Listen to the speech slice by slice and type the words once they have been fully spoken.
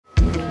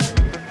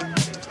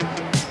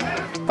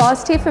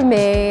Varsity for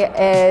me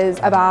is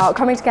about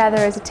coming together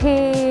as a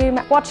team,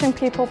 watching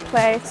people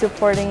play,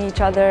 supporting each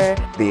other.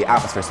 The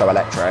atmosphere is so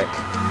electric.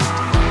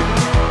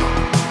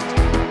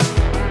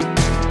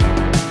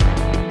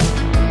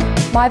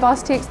 My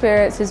varsity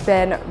experience has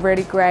been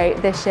really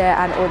great this year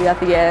and all the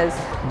other years.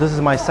 This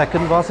is my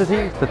second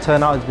varsity. The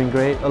turnout has been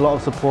great, a lot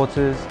of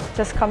supporters.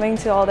 Just coming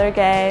to all their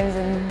games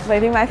and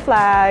waving my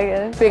flag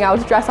and being able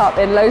to dress up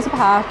in loads of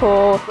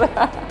purple.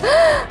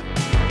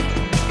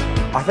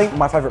 I think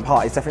my favourite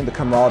part is definitely the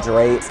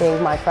camaraderie.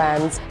 Seeing my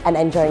friends and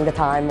enjoying the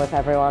time with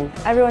everyone.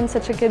 Everyone's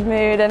such a good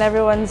mood and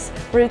everyone's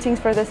rooting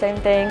for the same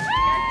thing.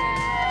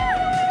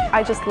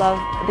 I just love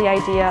the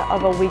idea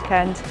of a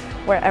weekend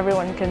where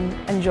everyone can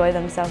enjoy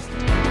themselves.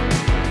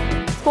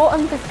 Sport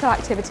and physical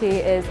activity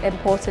is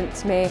important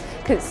to me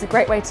because it's a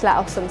great way to let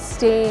off some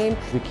steam.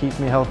 It keeps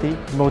me healthy,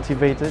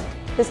 motivated.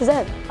 This is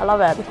it. I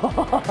love it.